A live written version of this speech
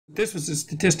This was a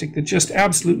statistic that just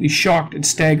absolutely shocked and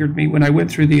staggered me when I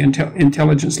went through the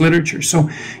intelligence literature. So,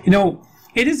 you know,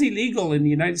 it is illegal in the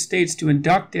United States to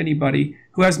induct anybody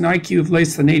who has an IQ of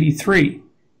less than 83.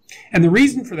 And the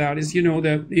reason for that is, you know,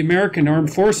 that the American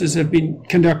armed forces have been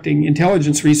conducting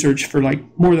intelligence research for like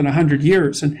more than 100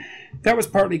 years. And that was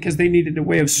partly because they needed a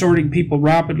way of sorting people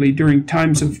rapidly during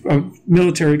times of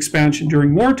military expansion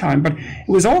during wartime. But it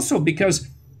was also because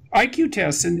IQ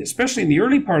tests, and especially in the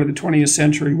early part of the 20th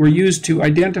century, were used to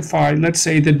identify, let's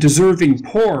say, the deserving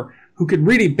poor who could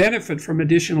really benefit from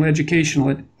additional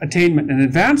educational attainment and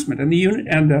advancement. And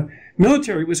the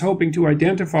military was hoping to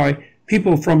identify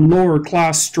people from lower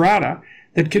class strata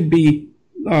that could be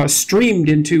streamed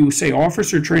into, say,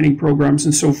 officer training programs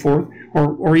and so forth,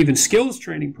 or even skills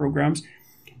training programs,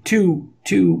 to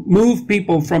move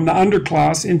people from the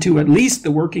underclass into at least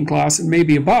the working class and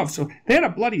maybe above. So they had a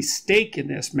bloody stake in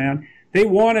this, man. They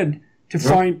wanted to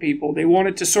find people, they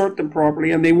wanted to sort them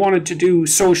properly, and they wanted to do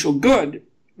social good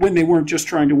when they weren't just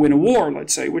trying to win a war,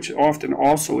 let's say, which often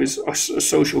also is a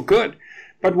social good.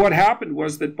 But what happened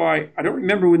was that by, I don't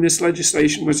remember when this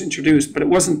legislation was introduced, but it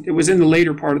was in the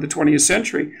later part of the 20th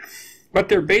century. But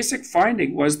their basic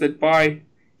finding was that by,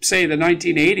 say, the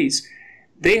 1980s,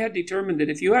 they had determined that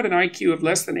if you had an IQ of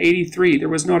less than 83, there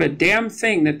was not a damn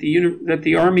thing that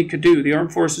the Army could do, the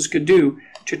armed forces could do,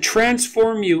 to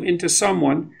transform you into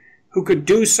someone who could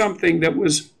do something that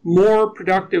was more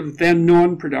productive than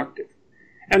non-productive.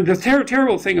 And the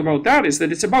terrible thing about that is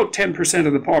that it's about 10%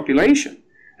 of the population.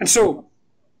 And so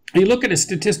you look at a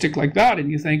statistic like that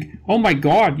and you think, oh my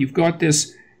God, you've got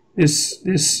this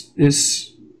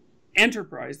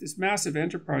enterprise, this massive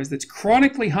enterprise that's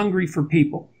chronically hungry for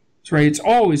people. That's right.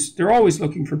 They're always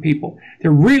looking for people. They're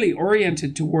really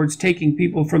oriented towards taking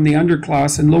people from the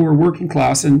underclass and lower working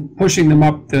class and pushing them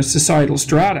up the societal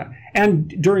strata.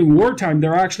 And during wartime,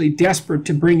 they're actually desperate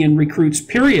to bring in recruits,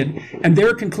 period. And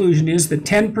their conclusion is that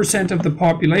 10% of the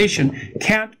population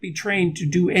can't be trained to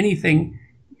do anything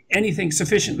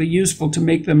sufficiently useful to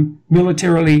make them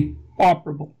militarily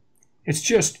operable. It's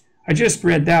just, I just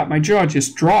read that. My jaw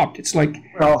just dropped. It's like...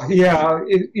 Well, yeah,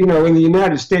 you know, in the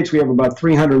United States, we have about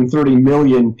 330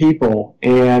 million people,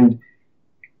 and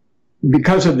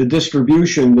because of the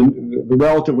distribution, the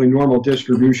relatively normal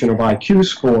distribution of IQ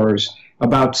scores,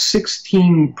 about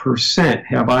 16%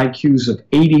 have IQs of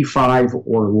 85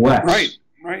 or less. Right,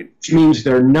 right. Which means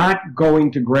they're not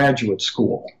going to graduate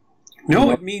school.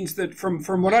 No, it means that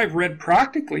from what I've read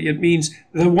practically, it means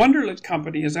the Wonderlic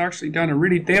company has actually done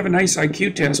they have a nice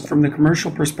IQ test from the commercial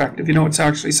perspective. You know, it's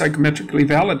actually psychometrically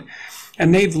valid.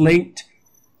 And they've linked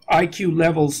IQ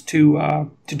levels to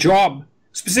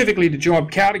specifically to job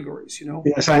categories, you know.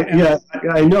 Yes, I know.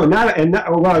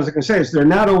 What I was going to say is they're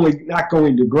not only not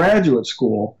going to graduate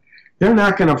school, they're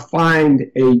not going to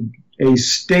find a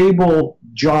stable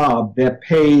job that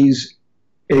pays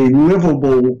a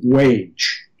livable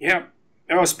wage. Yeah.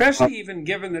 Now, especially even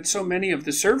given that so many of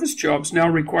the service jobs now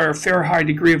require a fair high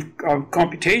degree of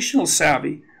computational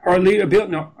savvy, or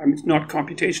not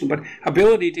computation, but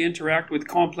ability to interact with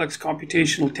complex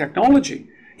computational technology.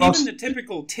 Even the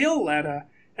typical till at a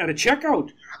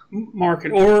checkout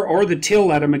market, or the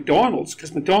till at a McDonald's,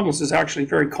 because McDonald's is actually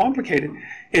very complicated,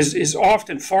 is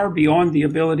often far beyond the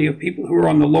ability of people who are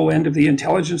on the low end of the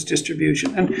intelligence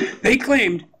distribution. And they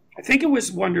claimed, I think it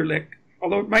was Wonderlic,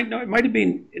 although it might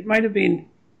have been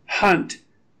Hunt.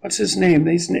 What's his name?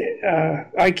 He's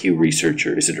IQ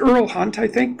researcher. Is it Earl Hunt? I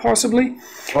think possibly.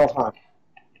 Earl Hunt.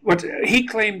 What he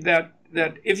claimed that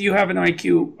if you have an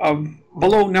IQ of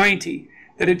below 90,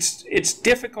 that it's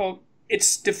difficult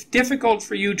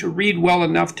for you to read well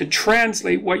enough to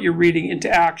translate what you're reading into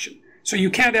action. So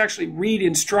you can't actually read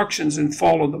instructions and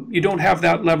follow them. You don't have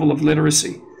that level of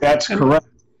literacy. That's correct.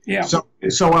 Yeah. So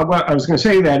I was going to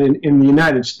say that in the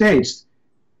United States,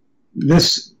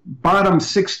 this bottom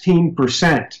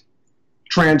 16%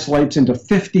 translates into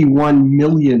 51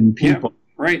 million people,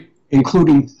 yeah, right,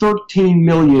 including 13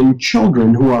 million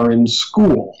children who are in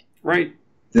school. Right.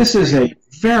 This is a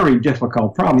very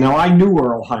difficult problem. Now, I knew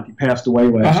Earl Hunt. He passed away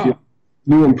last year.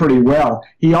 Knew him pretty well.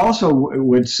 He also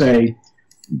would say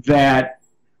that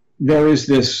there is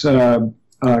this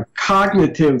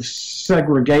cognitive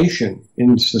segregation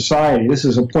in society. This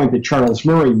is a point that Charles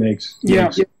Murray makes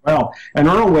well. And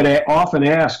Earl would often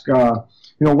ask,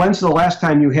 when's the last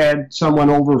time you had someone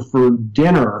over for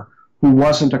dinner who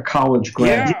wasn't a college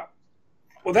graduate? Yeah.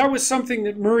 Well, that was something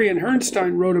that Murray and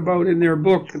Herrnstein wrote about in their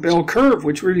book, The Bell Curve,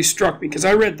 which really struck me, because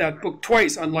I read that book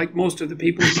twice, unlike most of the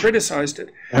people who criticized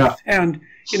it. Yeah. And,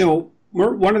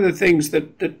 one of the things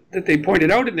that they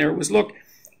pointed out in there was, look,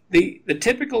 the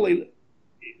typical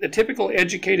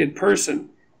educated person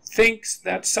thinks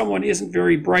that someone isn't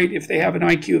very bright if they have an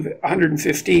IQ of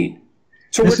 115.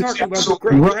 So we're talking about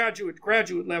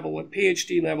graduate level and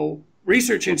PhD level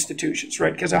research institutions,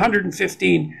 right? Because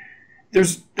 115,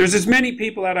 there's as many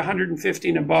people at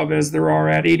 115 above as there are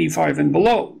at 85 and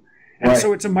below. And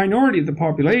so it's a minority of the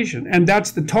population, and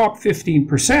that's the top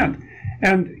 15%.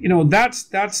 And, you know,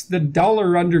 that's the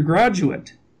duller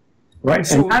undergraduate. Right.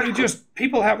 So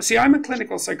people have, see, I'm a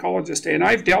clinical psychologist, and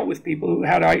I've dealt with people who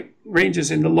had ranges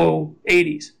in the low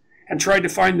 80s and tried to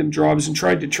find them jobs and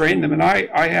tried to train them. And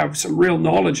I have some real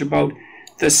knowledge about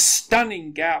the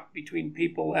stunning gap between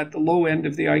people at the low end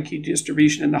of the IQ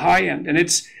distribution and the high end. And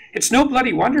it's no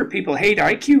bloody wonder people hate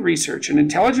IQ research and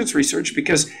intelligence research,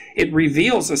 because it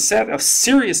reveals a set of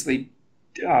seriously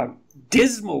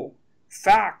dismal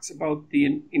facts about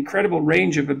the incredible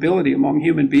range of ability among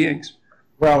human beings.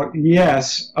 Well,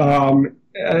 yes,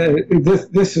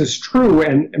 this is true.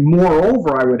 And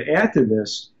moreover, I would add to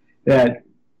this that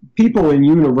people in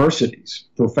universities,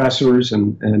 professors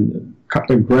and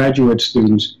graduate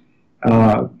students,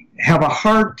 have a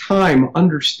hard time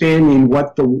understanding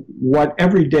what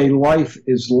everyday life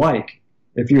is like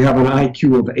if you have an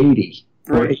IQ of 80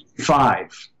 or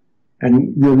 85.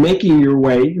 And you're making your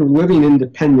way, you're living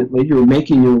independently, you're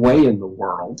making your way in the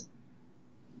world.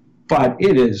 But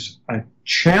it is a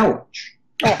challenge.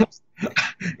 Oh.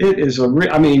 It is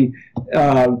challenge.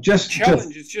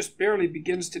 It just barely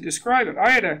begins to describe it.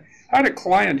 I had a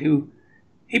client who,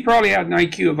 he probably had an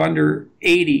IQ of under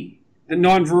 80, the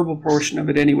nonverbal portion of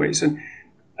it anyways. And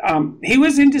he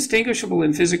was indistinguishable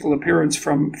in physical appearance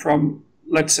from,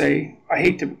 let's say, I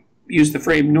hate to use the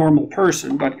phrase normal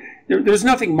person, but there's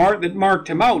nothing that marked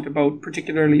him out about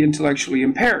particularly intellectually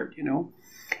impaired, you know.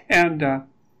 And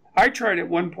I tried at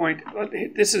one point,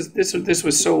 this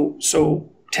was so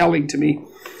telling to me.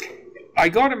 I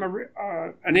got him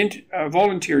a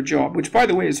volunteer job, which, by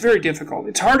the way, is very difficult.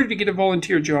 It's harder to get a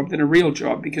volunteer job than a real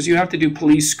job, because you have to do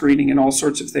police screening and all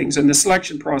sorts of things, and the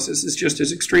selection process is just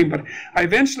as extreme. But I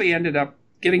eventually ended up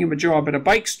getting him a job at a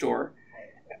bike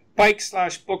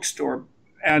bookstore,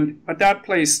 but that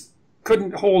place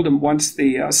couldn't hold him once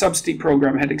the subsidy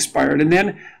program had expired. And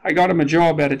then I got him a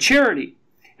job at a charity,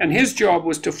 and his job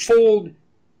was to fold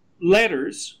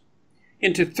letters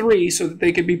into 3 so that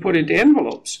they could be put into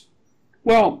envelopes.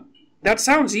 Well, that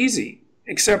sounds easy,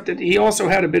 except that he also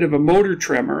had a bit of a motor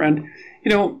tremor. And, you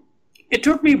know, it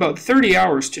took me about 30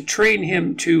 hours to train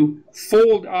him to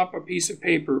fold up a piece of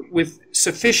paper with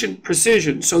sufficient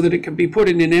precision so that it could be put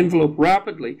in an envelope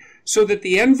rapidly, so that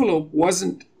the envelope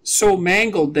wasn't so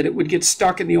mangled that it would get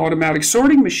stuck in the automatic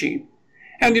sorting machine.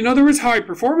 And, you know, there was high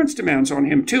performance demands on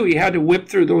him, too. He had to whip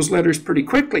through those letters pretty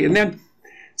quickly. And then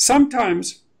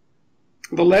sometimes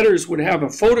the letters would have a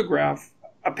photograph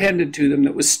appended to them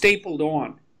that was stapled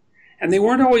on. And they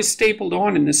weren't always stapled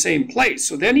on in the same place.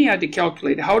 So then he had to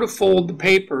calculate how to fold the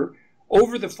paper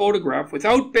over the photograph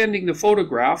without bending the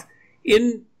photograph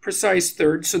in precise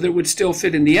thirds so that it would still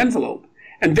fit in the envelope.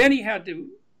 And then he had to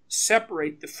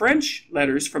separate the French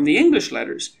letters from the English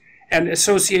letters and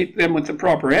associate them with the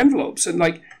proper envelopes. And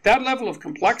like that level of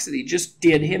complexity just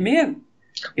did him in.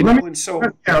 Let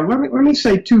me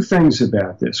say 2 things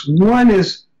about this. One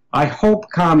is, I hope,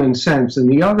 common sense, and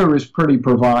the other is pretty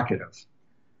provocative.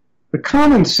 The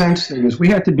common sense thing is we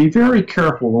have to be very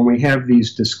careful when we have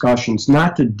these discussions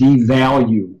not to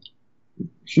devalue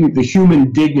the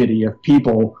human dignity of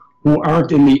people who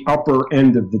aren't in the upper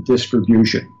end of the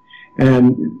distribution.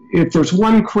 And if there's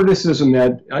one criticism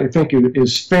that I think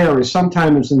is fair, is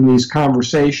sometimes in these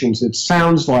conversations it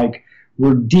sounds like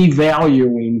we're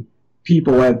devaluing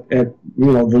people at the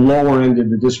lower end of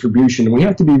the distribution. And we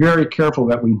have to be very careful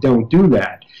that we don't do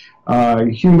that.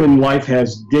 Human life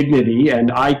has dignity,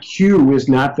 and IQ is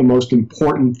not the most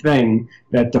important thing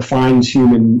that defines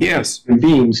human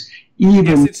beings.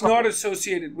 Yes, it's not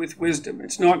associated with wisdom.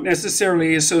 It's not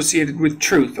necessarily associated with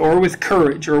truth or with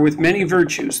courage or with many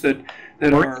virtues that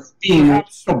are being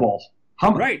likable.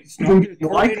 Right. It's not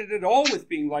correlated at all with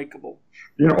being likable.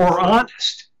 Or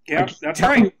honest. Yeah, that's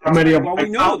right. Well, we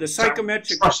know the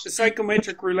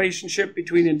psychometric relationship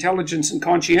between intelligence and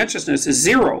conscientiousness is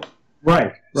 0.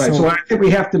 Right. So I think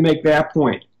we have to make that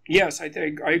point. Yes, I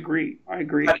agree. I'm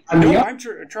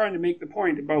trying to make the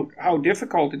point about how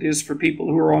difficult it is for people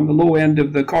who are on the low end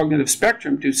of the cognitive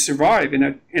spectrum to survive in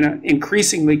an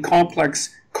increasingly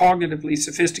complex, cognitively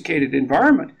sophisticated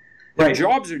environment. Their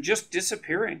jobs are just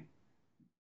disappearing.